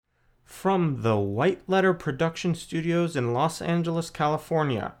From the White Letter Production Studios in Los Angeles,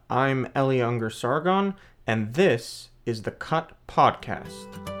 California, I'm Eli Unger Sargon, and this is the Cut Podcast.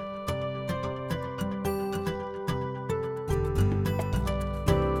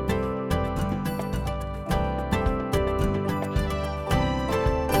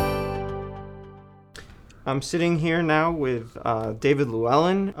 I'm sitting here now with David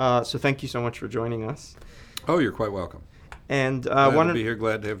Llewellyn, so thank you so much for joining us. Oh, you're quite welcome. And glad to be here.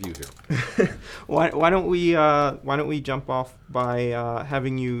 Glad to have you here. why don't we jump off by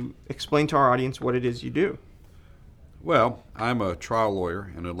having you explain to our audience what it is you do? Well, I'm a trial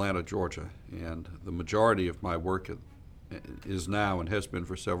lawyer in Atlanta, Georgia, and the majority of my work is now and has been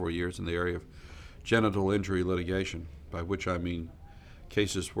for several years in the area of genital injury litigation, by which I mean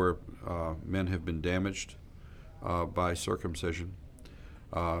cases where men have been damaged by circumcision,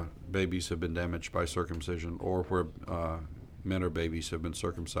 babies have been damaged by circumcision, or where men or babies have been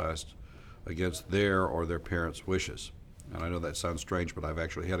circumcised against their or their parents' wishes. And I know that sounds strange, but I've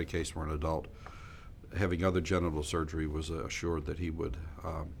actually had a case where an adult having other genital surgery was assured that he would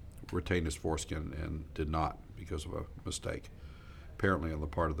retain his foreskin and did not because of a mistake, apparently on the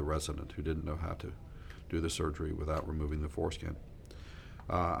part of the resident who didn't know how to do the surgery without removing the foreskin.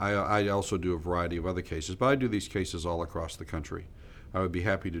 I also do a variety of other cases, but I do these cases all across the country. I would be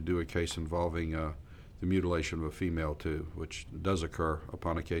happy to do a case involving the mutilation of a female, too, which does occur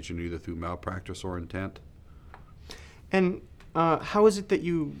upon occasion either through malpractice or intent. And how is it that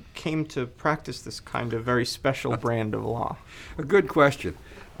you came to practice this kind of very special brand of law? A good question.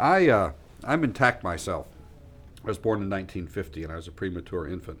 I'm intact myself. I was born in 1950, and I was a premature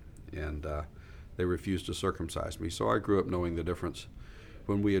infant, and they refused to circumcise me, so I grew up knowing the difference.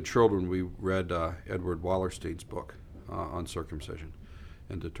 When we had children, we read Edward Wallerstein's book on circumcision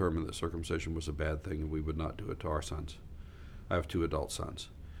and determined that circumcision was a bad thing and we would not do it to our sons. I have 2 adult sons.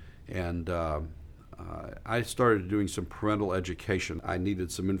 And I started doing some parental education. I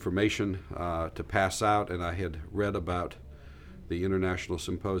needed some information to pass out, and I had read about the International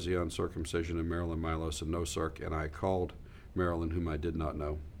Symposium on Circumcision in Marilyn Milos and NOCIRC, and I called Marilyn, whom I did not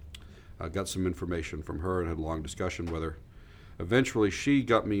know. I got some information from her and had a long discussion with her. Eventually, she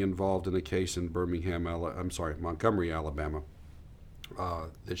got me involved in a case in Montgomery, Alabama,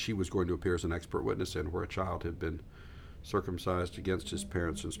 that she was going to appear as an expert witness in, where a child had been circumcised against his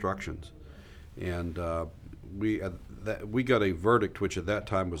parents' instructions. And we got a verdict, which at that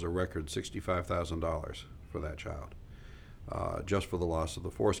time was a record $65,000 for that child, just for the loss of the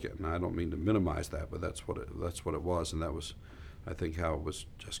foreskin. Now, I don't mean to minimize that, but that's what it was, and that was, I think, how it was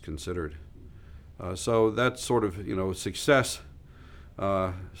just considered. So that sort of, success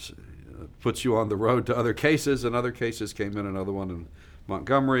puts you on the road to other cases, and other cases came in, another one in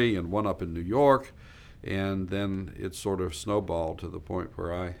Montgomery and one up in New York, and then it sort of snowballed to the point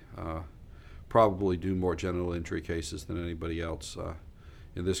where I probably do more genital injury cases than anybody else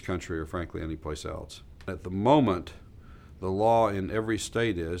in this country or frankly any place else. At the moment, the law in every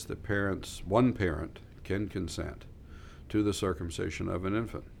state is that one parent can consent to the circumcision of an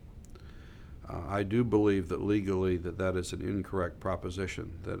infant. I do believe that legally that is an incorrect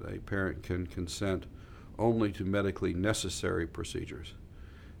proposition, that a parent can consent only to medically necessary procedures.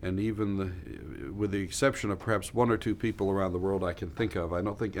 And even with the exception of perhaps 1 or 2 people around the world I can think of, I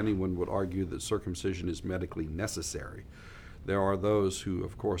don't think anyone would argue that circumcision is medically necessary. There are those who,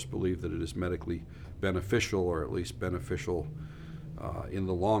 of course, believe that it is medically beneficial, or at least beneficial in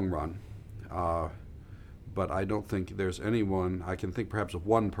the long run. But I don't think there's anyone, I can think perhaps of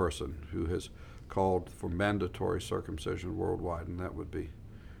one person who has called for mandatory circumcision worldwide, and that would be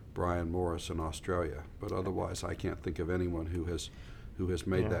Brian Morris in Australia. But otherwise, I can't think of anyone who has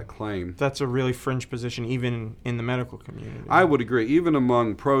made that claim. That's a really fringe position, even in the medical community. I would agree, even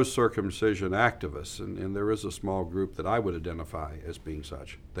among pro-circumcision activists, and there is a small group that I would identify as being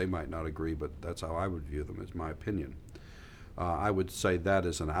such. They might not agree, but that's how I would view them, as my opinion. I would say that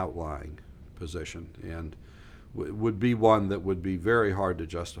is an outlying position, and would be one that would be very hard to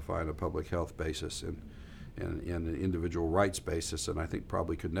justify on a public health basis and an individual rights basis, and I think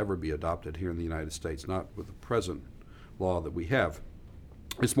probably could never be adopted here in the United States, not with the present law that we have.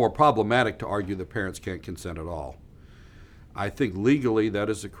 It's more problematic to argue that parents can't consent at all. I think legally that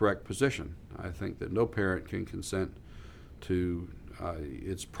is the correct position. I think that no parent can consent to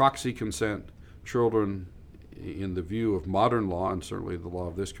its proxy consent. Children, in the view of modern law, and certainly the law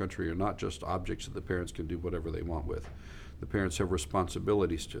of this country, are not just objects that the parents can do whatever they want with. The parents have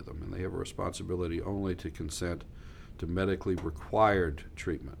responsibilities to them, and they have a responsibility only to consent to medically required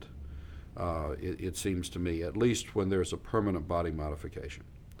treatment. It seems to me, at least when there's a permanent body modification.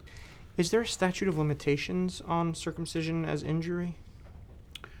 Is there a statute of limitations on circumcision as injury?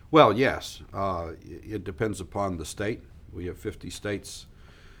 Well, yes. It depends upon the state. We have 50 states,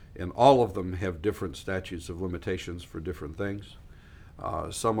 and all of them have different statutes of limitations for different things.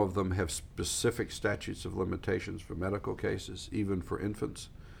 Some of them have specific statutes of limitations for medical cases, even for infants.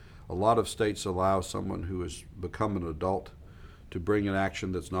 A lot of states allow someone who has become an adult to bring an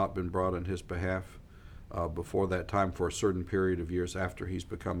action that's not been brought on his behalf before that time for a certain period of years after he's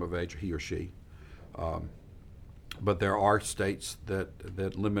become of age, he or she. But there are states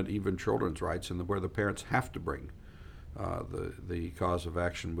that limit even children's rights and where the parents have to bring the cause of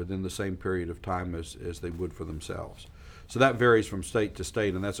action within the same period of time as they would for themselves. So that varies from state to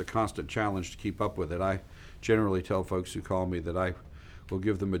state, and that's a constant challenge to keep up with it. I generally tell folks who call me that I will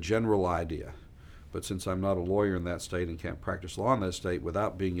give them a general idea, but since I'm not a lawyer in that state and can't practice law in that state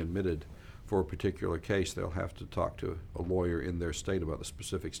without being admitted for a particular case, they'll have to talk to a lawyer in their state about the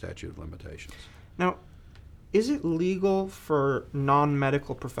specific statute of limitations. Now, is it legal for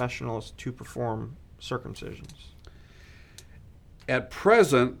non-medical professionals to perform circumcisions? At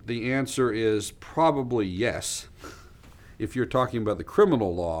present, the answer is probably yes. If you're talking about the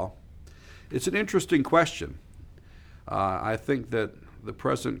criminal law, it's an interesting question. I think that the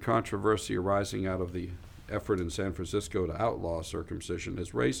present controversy arising out of the effort in San Francisco to outlaw circumcision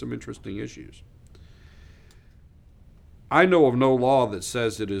has raised some interesting issues. I know of no law that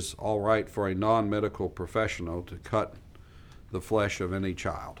says it is all right for a non-medical professional to cut the flesh of any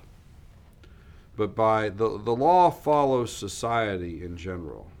child. But by the law follows society in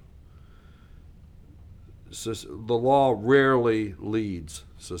general. The law rarely leads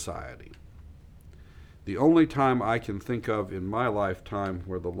society. The only time I can think of in my lifetime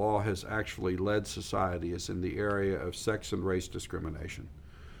where the law has actually led society is in the area of sex and race discrimination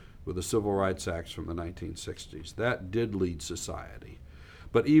with the Civil Rights Acts from the 1960s. That did lead society.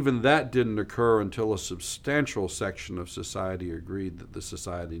 But even that didn't occur until a substantial section of society agreed that the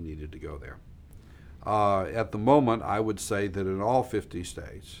society needed to go there. At the moment, I would say that in all 50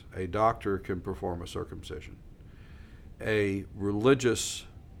 states, a doctor can perform a circumcision. A religious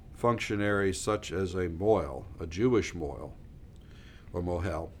functionary such as a mohel, a Jewish mohel, or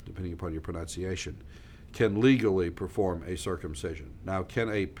mohel, depending upon your pronunciation, can legally perform a circumcision. Now, can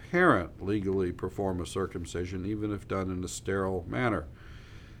a parent legally perform a circumcision, even if done in a sterile manner?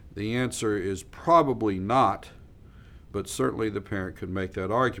 The answer is probably not, but certainly the parent could make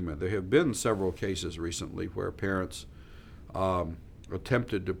that argument. There have been several cases recently where parents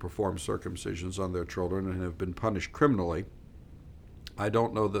attempted to perform circumcisions on their children and have been punished criminally. I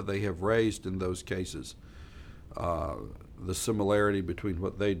don't know that they have raised in those cases the similarity between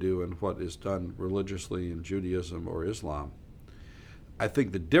what they do and what is done religiously in Judaism or Islam. I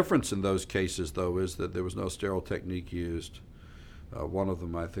think the difference in those cases, though, is that there was no sterile technique used. One of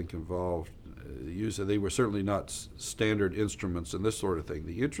them, I think, involved they were certainly not standard instruments and this sort of thing.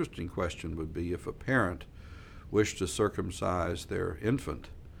 The interesting question would be if a parent wished to circumcise their infant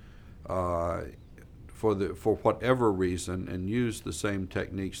for whatever reason and use the same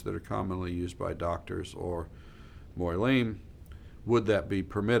techniques that are commonly used by doctors or moelim, would that be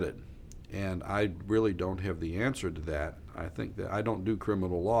permitted? And I really don't have the answer to that. I think that I don't do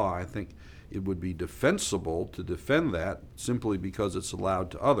criminal law. I think it would be defensible to defend that simply because it's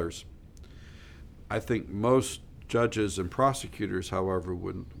allowed to others. I think most judges and prosecutors, however,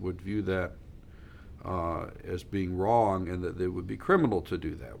 would view that as being wrong and that it would be criminal to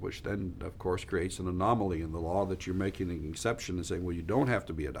do that, which then, of course, creates an anomaly in the law that you're making an exception and saying, well, you don't have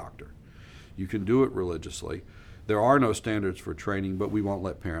to be a doctor. You can do it religiously. There are no standards for training, but we won't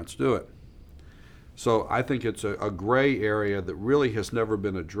let parents do it. So I think it's a gray area that really has never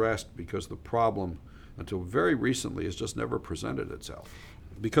been addressed because the problem, until very recently, has just never presented itself.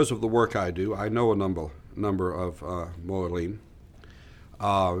 Because of the work I do, I know a number of moelim.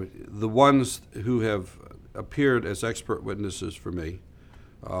 The ones who have appeared as expert witnesses for me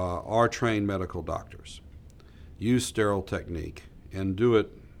are trained medical doctors, use sterile technique, and do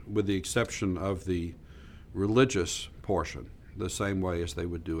it with the exception of the religious portion, the same way as they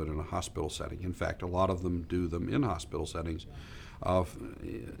would do it in a hospital setting. In fact, a lot of them do them in hospital settings.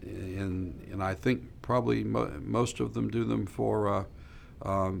 And I think probably most of them do them for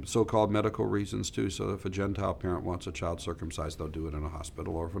so-called medical reasons too. So if a Gentile parent wants a child circumcised, they'll do it in a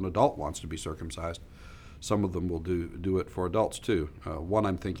hospital. Or if an adult wants to be circumcised, some of them will do it for adults too. One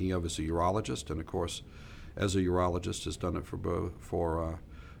I'm thinking of is a urologist, and of course, as a urologist, has done it for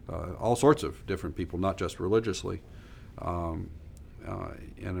all sorts of different people, not just religiously. And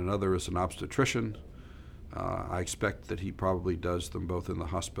another is an obstetrician. I expect that he probably does them both in the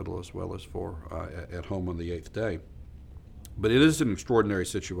hospital as well as at home on the 8th day. But it is an extraordinary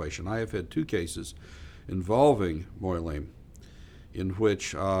situation. I have had 2 cases involving moelim in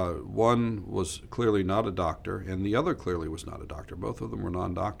which one was clearly not a doctor and the other clearly was not a doctor. Both of them were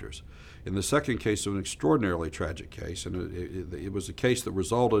non-doctors. In the second case, it was an extraordinarily tragic case, and it was a case that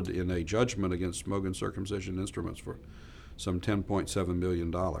resulted in a judgment against Mogen Circumcision Instruments for some $10.7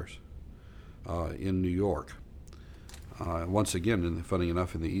 million in New York. Once again, funny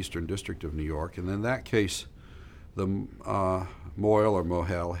enough, in the Eastern District of New York. And in that case, the Moyle or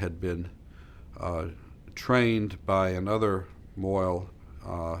Mohel had been trained by another Moyle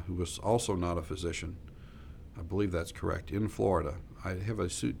who was also not a physician. I believe that's correct, in Florida. I have a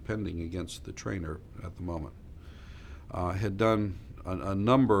suit pending against the trainer at the moment. Had done a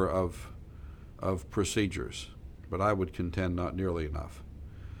number of procedures, but I would contend not nearly enough.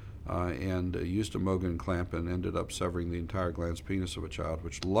 And used a Mogen clamp and ended up severing the entire glans penis of a child,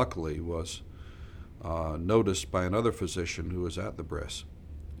 which luckily was noticed by another physician who was at the bris,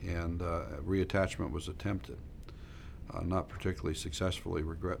 and reattachment was attempted, not particularly successfully,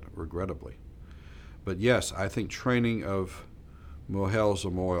 regrettably. But yes, I think training of Mohels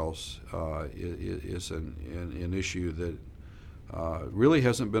or Moyles is an issue that really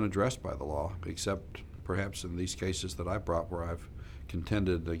hasn't been addressed by the law, except perhaps in these cases that I brought where I've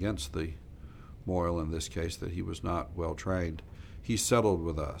contended against the Moyle in this case that he was not well trained. He settled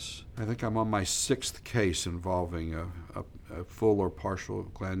with us. I think I'm on my 6th case involving a full or partial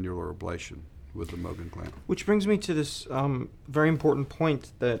glandular ablation with the Mogen clamp. Which brings me to this very important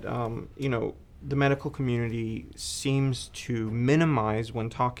point that, the medical community seems to minimize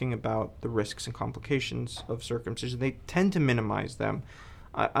when talking about the risks and complications of circumcision. They tend to minimize them.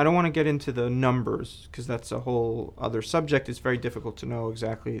 I don't want to get into the numbers because that's a whole other subject. It's very difficult to know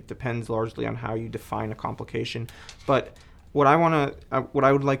exactly. It depends largely on how you define a complication. But what I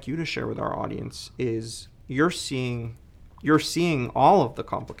would like you to share with our audience is you're seeing all of the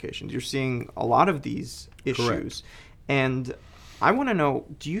complications. You're seeing a lot of these issues. Correct. And I want to know,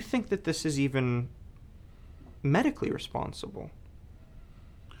 do you think that this is even medically responsible?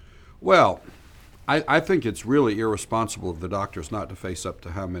 Well, I think it's really irresponsible of the doctors not to face up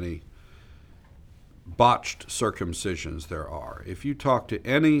to how many botched circumcisions there are. If you talk to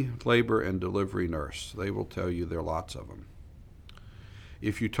any labor and delivery nurse, they will tell you there are lots of them.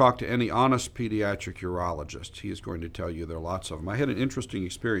 If you talk to any honest pediatric urologist, he is going to tell you there are lots of them. I had an interesting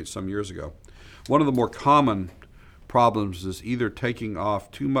experience some years ago. One of the more common problems is either taking off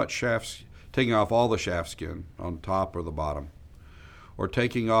all the shaft skin on top or the bottom, or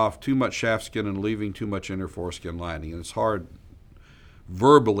taking off too much shaft skin and leaving too much inner foreskin lining. And it's hard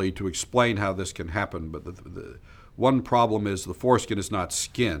verbally to explain how this can happen, but the one problem is the foreskin is not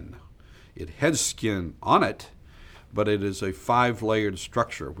skin. It has skin on it, but it is a 5-layered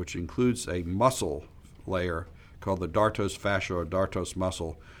structure, which includes a muscle layer called the dartos fascia or dartos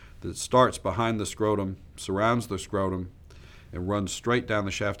muscle that starts behind the scrotum, surrounds the scrotum, and runs straight down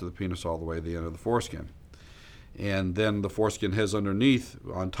the shaft of the penis all the way to the end of the foreskin. And then the foreskin has underneath,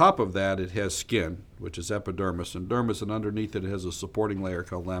 on top of that, it has skin, which is epidermis and dermis, and underneath it has a supporting layer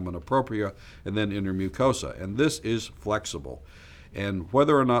called lamina propria, and then inner mucosa. And this is flexible. And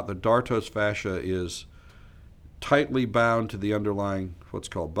whether or not the dartos fascia is tightly bound to the underlying what's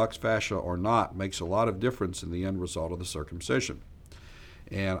called buccal fascia or not makes a lot of difference in the end result of the circumcision.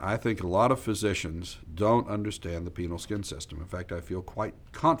 And I think a lot of physicians don't understand the penile skin system. In fact, I feel quite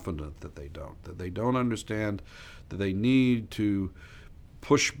confident that they don't understand that they need to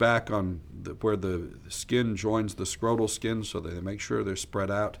push back on where the skin joins the scrotal skin so that they make sure they're spread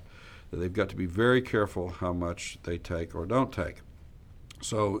out, that they've got to be very careful how much they take or don't take.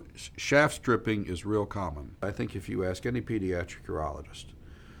 So shaft stripping is real common. I think if you ask any pediatric urologist,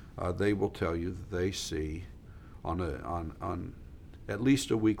 they will tell you that they see on at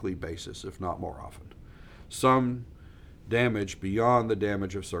least a weekly basis, if not more often, some damage beyond the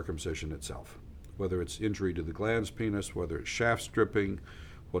damage of circumcision itself. Whether it's injury to the glans penis, whether it's shaft stripping,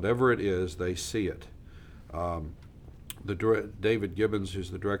 whatever it is, they see it. David Gibbons,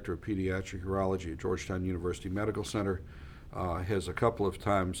 who's the director of pediatric urology at Georgetown University Medical Center, has a couple of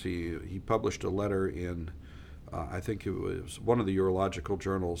times, he published a letter in, I think it was one of the urological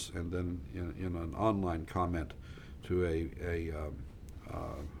journals, and then in an online comment to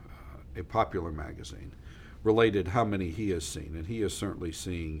a popular magazine, related how many he has seen, and he is certainly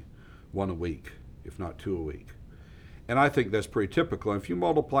seeing 1 a week, if not 2 a week. And I think that's pretty typical. And if you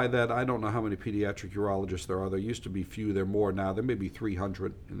multiply that, I don't know how many pediatric urologists there are. There used to be few, there are more now. There may be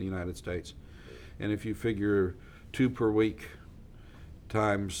 300 in the United States. And if you figure 2 per week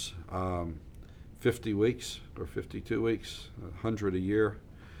times 50 weeks or 52 weeks, 100 a year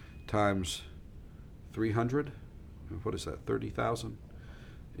times 300, what is that, 30,000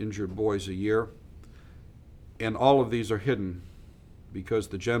 injured boys a year. And all of these are hidden because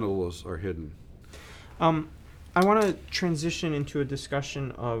the genitals are hidden. I want to transition into a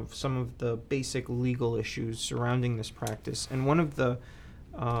discussion of some of the basic legal issues surrounding this practice. And one of the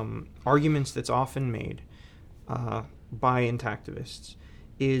arguments that's often made by intactivists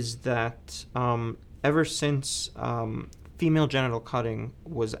is that ever since female genital cutting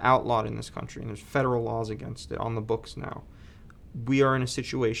was outlawed in this country, and there's federal laws against it on the books now, we are in a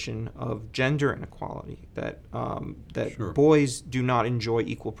situation of gender inequality, that Sure. boys do not enjoy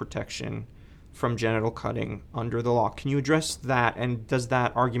equal protection from genital cutting under the law. Can you address that, and does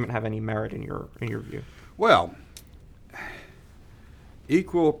that argument have any merit in your view? Well,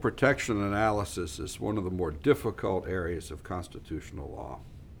 equal protection analysis is one of the more difficult areas of constitutional law.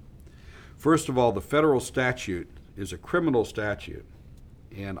 First of all, the federal statute is a criminal statute,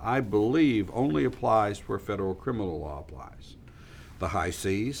 and I believe only applies where federal criminal law applies. The high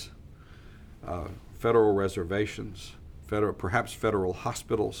seas, federal reservations, perhaps federal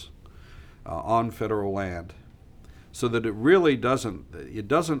hospitals, on federal land, so that it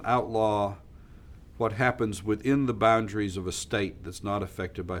doesn't outlaw what happens within the boundaries of a state that's not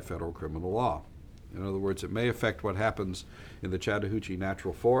affected by federal criminal law. In other words, it may affect what happens in the Chattahoochee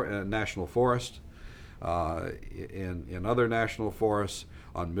National Forest, in other national forests,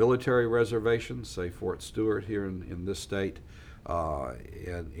 on military reservations, say Fort Stewart here in this state, well,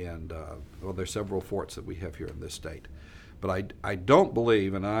 there's several forts that we have here in this state. But I don't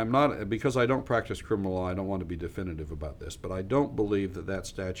believe, and I'm not, because I don't practice criminal law, I don't want to be definitive about this, but I don't believe that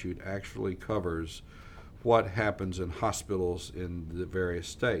statute actually covers what happens in hospitals in the various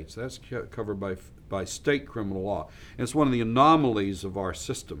states. That's covered by state criminal law. And it's one of the anomalies of our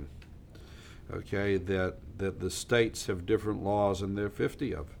system, okay, that the states have different laws, and there are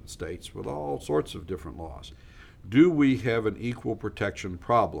 50 of states with all sorts of different laws. Do we have an equal protection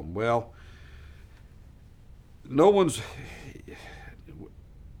problem? Well,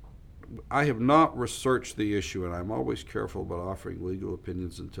 I have not researched the issue, and I'm always careful about offering legal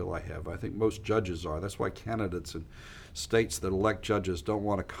opinions until I have. I think most judges are. That's why candidates in states that elect judges don't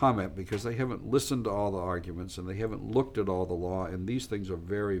want to comment, because they haven't listened to all the arguments and they haven't looked at all the law, and these things are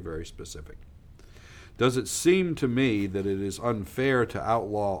very, very specific. Does it seem to me that it is unfair to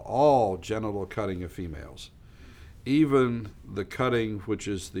outlaw all genital cutting of females, even the cutting which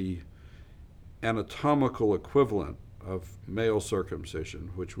is the anatomical equivalent of male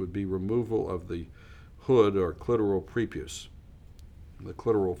circumcision, which would be removal of the hood or clitoral prepuce, the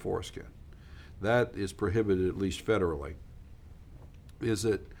clitoral foreskin? That is prohibited, at least federally. Is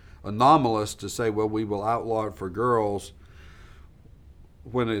it anomalous to say, well, we will outlaw it for girls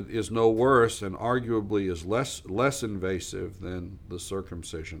when it is no worse and arguably is less invasive than the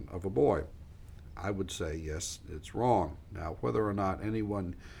circumcision of a boy? I would say, yes, it's wrong. Now, whether or not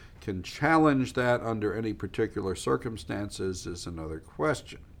anyone can challenge that under any particular circumstances is another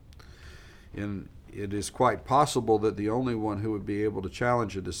question. And it is quite possible that the only one who would be able to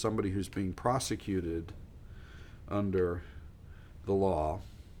challenge it is somebody who's being prosecuted under the law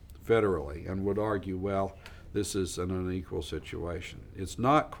federally and would argue, well, this is an unequal situation. It's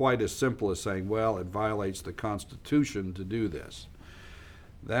not quite as simple as saying, well, it violates the Constitution to do this.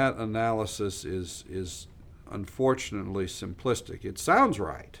 That analysis is unfortunately simplistic. It sounds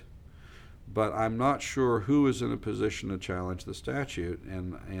right, but I'm not sure who is in a position to challenge the statute,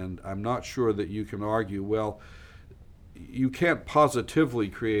 and I'm not sure that you can argue, well, you can't positively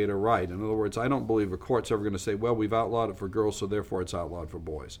create a right. In other words, I don't believe a court's ever going to say, well, we've outlawed it for girls, so therefore it's outlawed for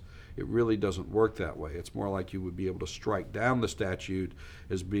boys. It really doesn't work that way. It's more like you would be able to strike down the statute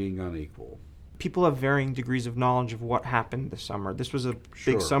as being unequal. People have varying degrees of knowledge of what happened this summer. This was a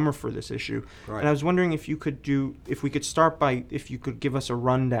Sure. big summer for this issue. Right. And I was wondering if you could start by, if you could give us a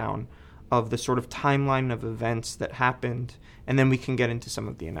rundown of the sort of timeline of events that happened, and then we can get into some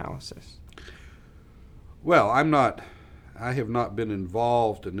of the analysis. Well, I have not been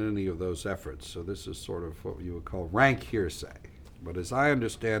involved in any of those efforts, so this is sort of what you would call rank hearsay. But as I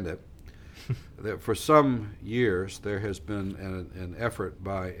understand it, that for some years there has been an effort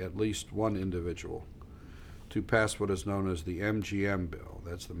by at least one individual to pass what is known as the MGM bill.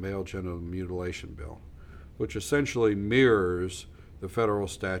 That's the Male Genital Mutilation Bill, which essentially mirrors the federal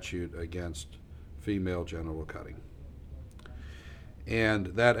statute against female genital cutting. And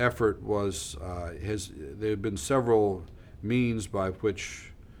that effort was, there have been several means by which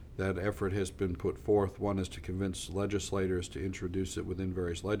that effort has been put forth. One is to convince legislators to introduce it within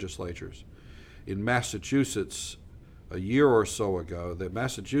various legislatures. In Massachusetts, a year or so ago, that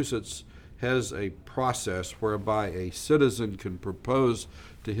Massachusetts has a process whereby a citizen can propose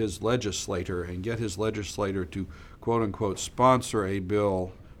to his legislator and get his legislator to, quote unquote, sponsor a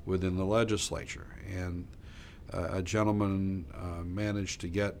bill within the legislature. And a gentleman managed to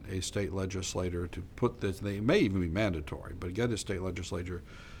get a state legislator to put this, they may even be mandatory, but get a state legislator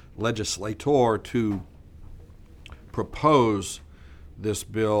to propose this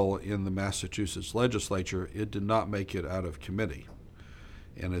bill in the Massachusetts legislature. It did not make it out of committee.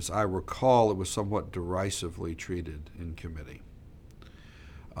 And as I recall, it was somewhat derisively treated in committee.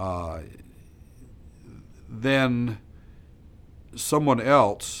 Then someone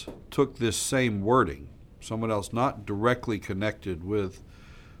else took this same wording, someone else not directly connected with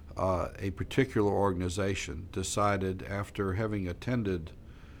a particular organization, decided after having attended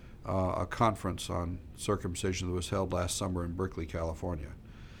a conference on circumcision that was held last summer in Berkeley, California,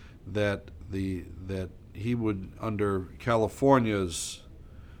 that he would, under California's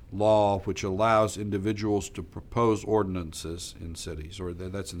law, which allows individuals to propose ordinances in cities, or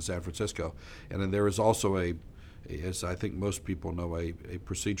that's in San Francisco, and then there is also as I think most people know, a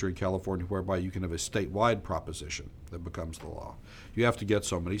procedure in California whereby you can have a statewide proposition that becomes the law. You have to get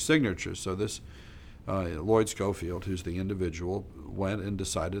so many signatures. So this Lloyd Schofield, who's the individual, went and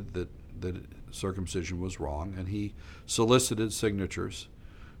decided that circumcision was wrong, and he solicited signatures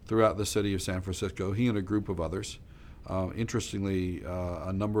throughout the city of San Francisco, he and a group of others. Interestingly,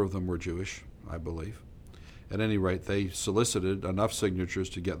 a number of them were Jewish, I believe. At any rate, they solicited enough signatures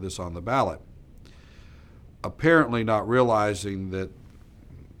to get this on the ballot, apparently not realizing that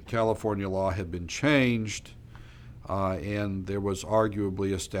California law had been changed, and there was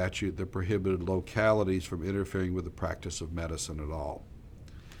arguably a statute that prohibited localities from interfering with the practice of medicine at all.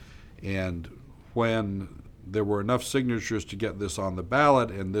 And when there were enough signatures to get this on the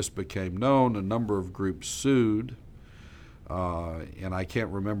ballot and this became known, a number of groups sued. And I can't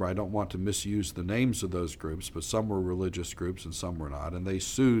remember, I don't want to misuse the names of those groups, but some were religious groups and some were not. And they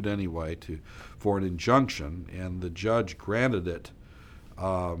sued anyway for an injunction, and the judge granted it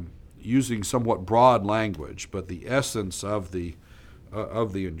using somewhat broad language. But the essence of the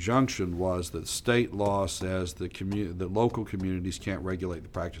injunction was that state law says that local communities can't regulate the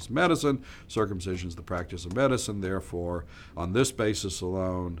practice of medicine. Circumcision is the practice of medicine. Therefore, on this basis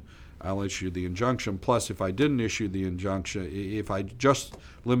alone, I'll issue the injunction. Plus, if I didn't issue the injunction, if I just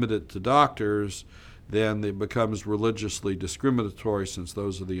limit it to doctors, then it becomes religiously discriminatory, since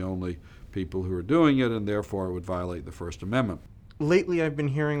those are the only people who are doing it, and therefore it would violate the First Amendment. Lately, I've been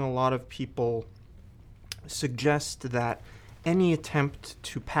hearing a lot of people suggest that any attempt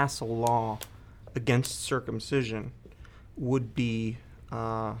to pass a law against circumcision would be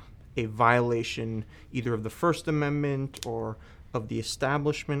a violation either of the First Amendment or of the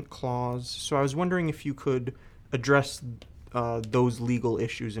Establishment Clause. So I was wondering if you could address those legal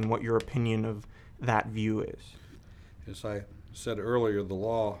issues and what your opinion of that view is. As I said earlier, the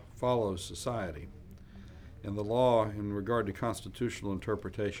law follows society. And the law, in regard to constitutional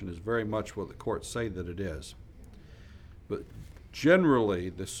interpretation, is very much what the courts say that it is. But generally,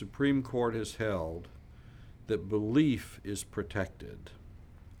 the Supreme Court has held that belief is protected.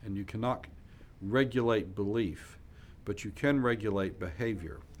 And you cannot regulate belief, but you can regulate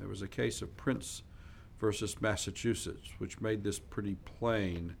behavior. There was a case of Prince versus Massachusetts, which made this pretty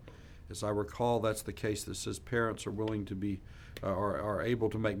plain. As I recall, that's the case that says parents are willing to be, are able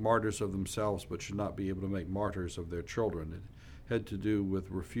to make martyrs of themselves, but should not be able to make martyrs of their children. It had to do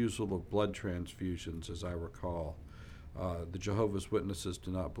with refusal of blood transfusions, as I recall. The Jehovah's Witnesses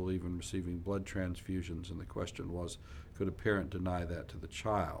do not believe in receiving blood transfusions, and the question was, could a parent deny that to the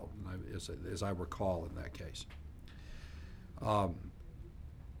child, as I recall in that case.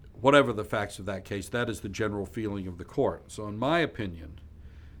 Whatever the facts of that case, that is the general feeling of the court. So in my opinion,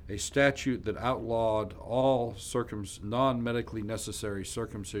 a statute that outlawed all non-medically necessary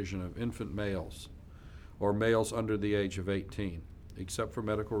circumcision of infant males or males under the age of 18, except for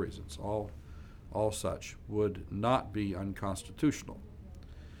medical reasons, all such, would not be unconstitutional.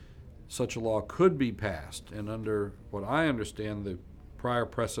 Such a law could be passed, and under what I understand the prior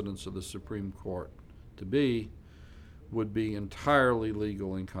precedents of the Supreme Court to be, would be entirely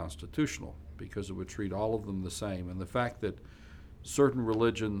legal and constitutional, because it would treat all of them the same. And the fact that certain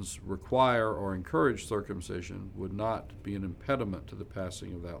religions require or encourage circumcision would not be an impediment to the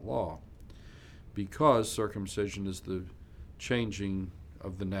passing of that law, because circumcision is the changing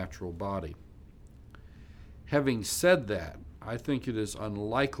of the natural body. Having said that, I think it is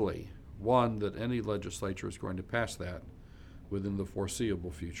unlikely, one, that any legislature is going to pass that within the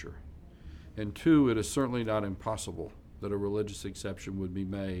foreseeable future. And two, it is certainly not impossible that a religious exception would be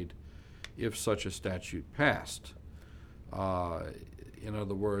made if such a statute passed. In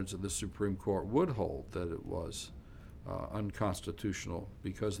other words, the Supreme Court would hold that it was unconstitutional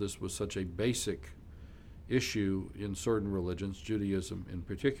because this was such a basic issue in certain religions, Judaism in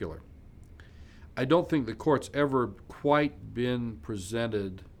particular. I don't think the court's ever quite been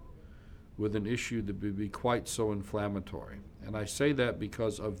presented with an issue that would be quite so inflammatory. And I say that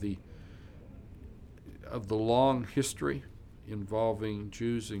because of the long history involving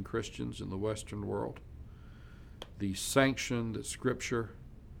Jews and Christians in the Western world. The sanction that Scripture,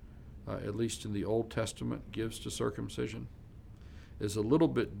 at least in the Old Testament, gives to circumcision is a little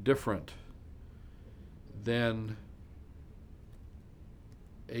bit different than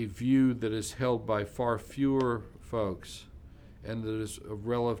a view that is held by far fewer folks and that is of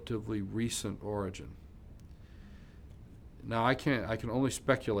relatively recent origin. Now, I can only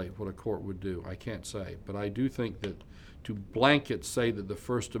speculate what a court would do. I can't say. But I do think that to blanket say that the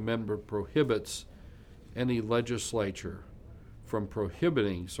First Amendment prohibits any legislature from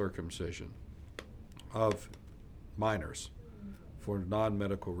prohibiting circumcision of minors for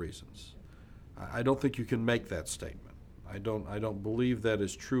non-medical reasons, I don't think you can make that statement. I don't believe that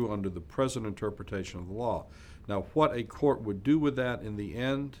is true under the present interpretation of the law. Now, what a court would do with that in the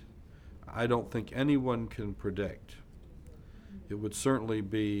end, I don't think anyone can predict. It would certainly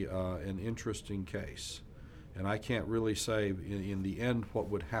be an interesting case, and I can't really say in the end what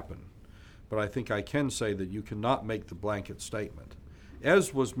would happen. But I think I can say that you cannot make the blanket statement,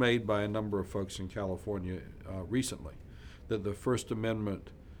 as was made by a number of folks in California recently, that the First Amendment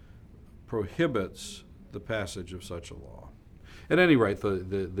prohibits the passage of such a law. At any rate,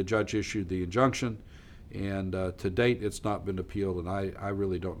 the judge issued the injunction, and to date it's not been appealed, and I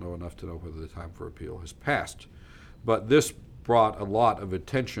really don't know enough to know whether the time for appeal has passed. But this brought a lot of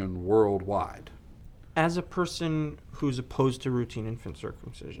attention worldwide. As a person who's opposed to routine infant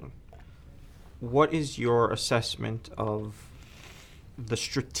circumcision, what is your assessment of the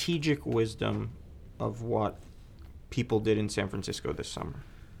strategic wisdom of what people did in San Francisco this summer?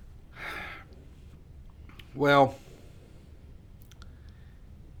 Well,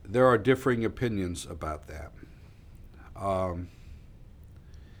 there are differing opinions about that.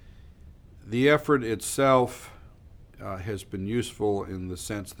 The effort itself has been useful in the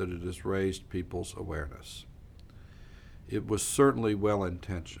sense that it has raised people's awareness. It was certainly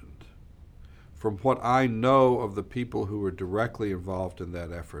well-intentioned. From what I know of the people who were directly involved in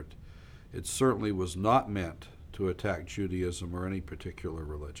that effort, it certainly was not meant to attack Judaism or any particular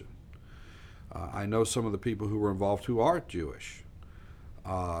religion. I know some of the people who were involved who aren't Jewish.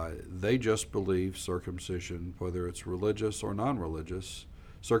 They just believe circumcision, whether it's religious or non-religious,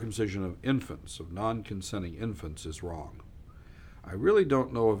 circumcision of infants, of non-consenting infants, is wrong. I really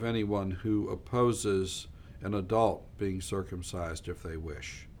don't know of anyone who opposes an adult being circumcised if they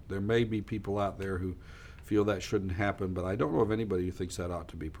wish. There may be people out there who feel that shouldn't happen, but I don't know of anybody who thinks that ought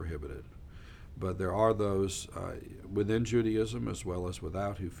to be prohibited. But there are those within Judaism as well as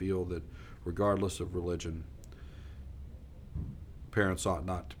without who feel that regardless of religion, parents ought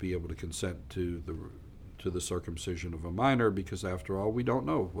not to be able to consent to the circumcision of a minor because, after all, we don't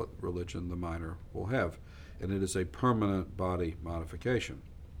know what religion the minor will have, and it is a permanent body modification.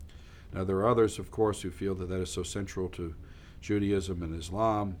 Now, there are others, of course, who feel that that is so central to Judaism and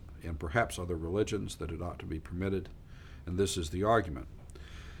Islam and perhaps other religions that it ought to be permitted, and this is the argument.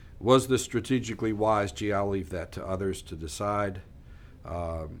 Was this strategically wise? Gee, I'll leave that to others to decide.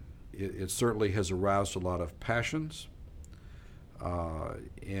 It certainly has aroused a lot of passions,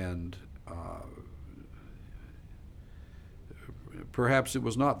 and perhaps it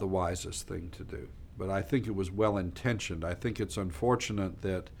was not the wisest thing to do, but I think it was well-intentioned. I think it's unfortunate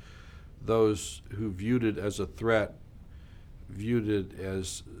that those who viewed it as a threat viewed it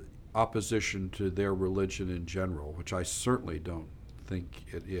as opposition to their religion in general, which I certainly don't think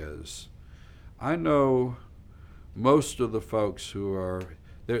it is. I know most of the folks who are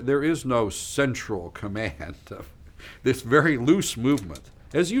there is no central command of this very loose movement,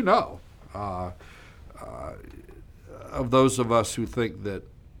 as you know, of those of us who think that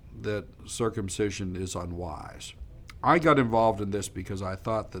circumcision is unwise. I got involved in this because I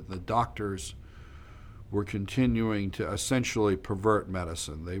thought that the doctors were continuing to essentially pervert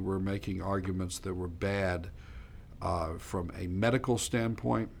medicine. They were making arguments that were bad from a medical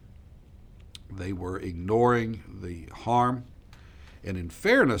standpoint. They were ignoring the harm. And in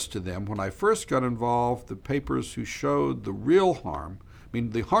fairness to them, when I first got involved, the papers who showed the real harm, I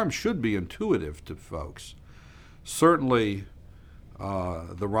mean, the harm should be intuitive to folks. Certainly,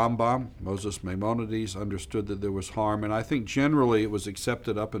 the Rambam, Moses Maimonides, understood that there was harm, and I think generally it was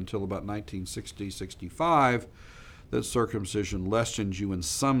accepted up until about 1960-65 that circumcision lessened you in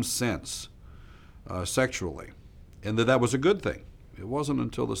some sense sexually, and that was a good thing. It wasn't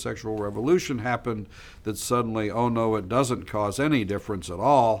until the sexual revolution happened that suddenly, oh no, it doesn't cause any difference at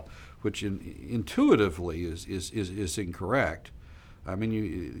all, which intuitively is incorrect. I mean,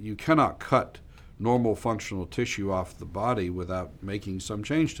 you cannot cut normal functional tissue off the body without making some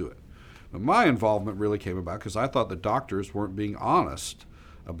change to it. But my involvement really came about because I thought the doctors weren't being honest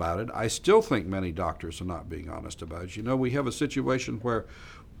about it. I still think many doctors are not being honest about it. You know, we have a situation where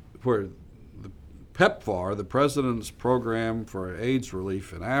the PEPFAR, the President's Program for AIDS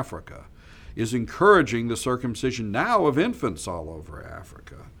Relief in Africa, is encouraging the circumcision now of infants all over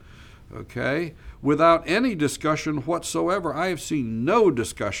Africa, okay, without any discussion whatsoever. I have seen no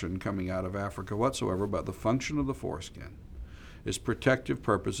discussion coming out of Africa whatsoever about the function of the foreskin, its protective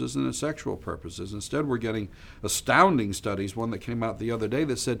purposes and its sexual purposes. Instead, we're getting astounding studies, one that came out the other day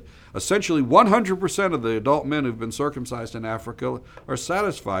that said essentially 100% of the adult men who've been circumcised in Africa are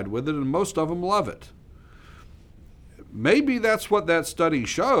satisfied with it, and most of them love it. Maybe that's what that study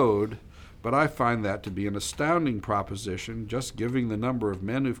showed, but I find that to be an astounding proposition, just giving the number of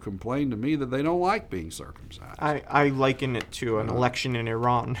men who've complained to me that they don't like being circumcised. I liken it to an election in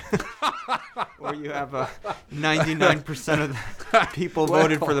Iran, where you have 99% of the people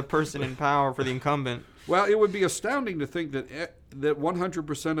voted for the person in power, for the incumbent. Well, it would be astounding to think that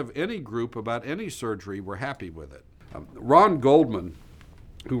 100% of any group about any surgery were happy with it. Ron Goldman,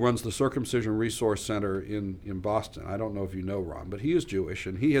 who runs the Circumcision Resource Center in Boston. I don't know if you know Ron, but he is Jewish,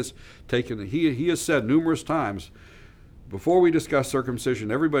 and he has said numerous times, before we discuss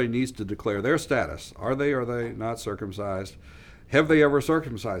circumcision, everybody needs to declare their status. Are they not circumcised? Have they ever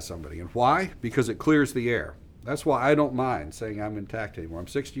circumcised somebody? And why? Because it clears the air. That's why I don't mind saying I'm intact anymore. I'm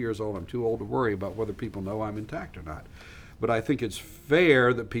 60 years old. I'm too old to worry about whether people know I'm intact or not. But I think it's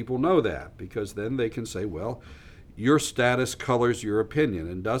fair that people know that, because then they can say, well, your status colors your opinion.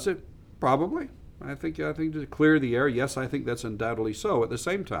 And does it? Probably. I think to clear the air, yes, I think that's undoubtedly so. At the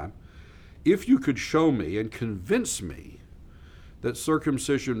same time, if you could show me and convince me that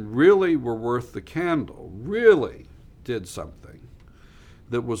circumcision really were worth the candle, really did something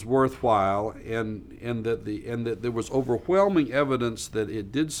that was worthwhile, and that there was overwhelming evidence that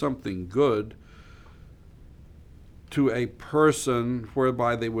it did something good to a person,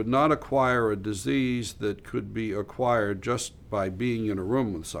 whereby they would not acquire a disease that could be acquired just by being in a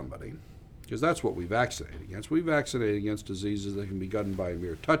room with somebody, because that's what we vaccinate against. We vaccinate against diseases that can be gotten by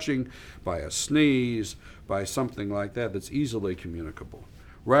mere touching, by a sneeze, by something like that that's easily communicable,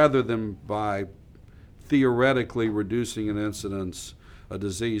 rather than by theoretically reducing an incidence, a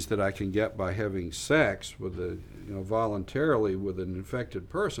disease that I can get by having sex with voluntarily with an infected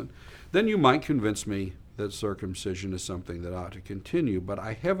person. Then you might convince me that circumcision is something that ought to continue, but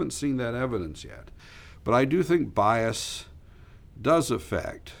I haven't seen that evidence yet. But I do think bias does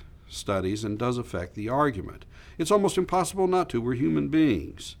affect studies and does affect the argument. It's almost impossible not to. We're human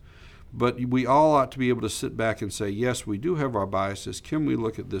beings. But we all ought to be able to sit back and say, yes, we do have our biases. Can we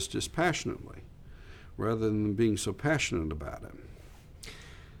look at this dispassionately rather than being so passionate about it?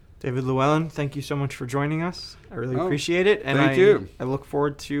 David Llewellyn, thank you so much for joining us. I really appreciate it. And thank you. I look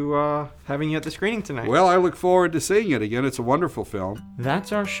forward to having you at the screening tonight. Well, I look forward to seeing it again. It's a wonderful film.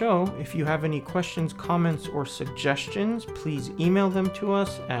 That's our show. If you have any questions, comments, or suggestions, please email them to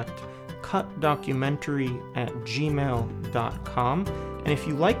us at cutdocumentary@gmail.com. And if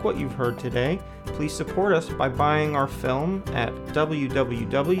you like what you've heard today, please support us by buying our film at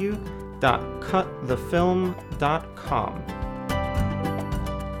www.cutthefilm.com.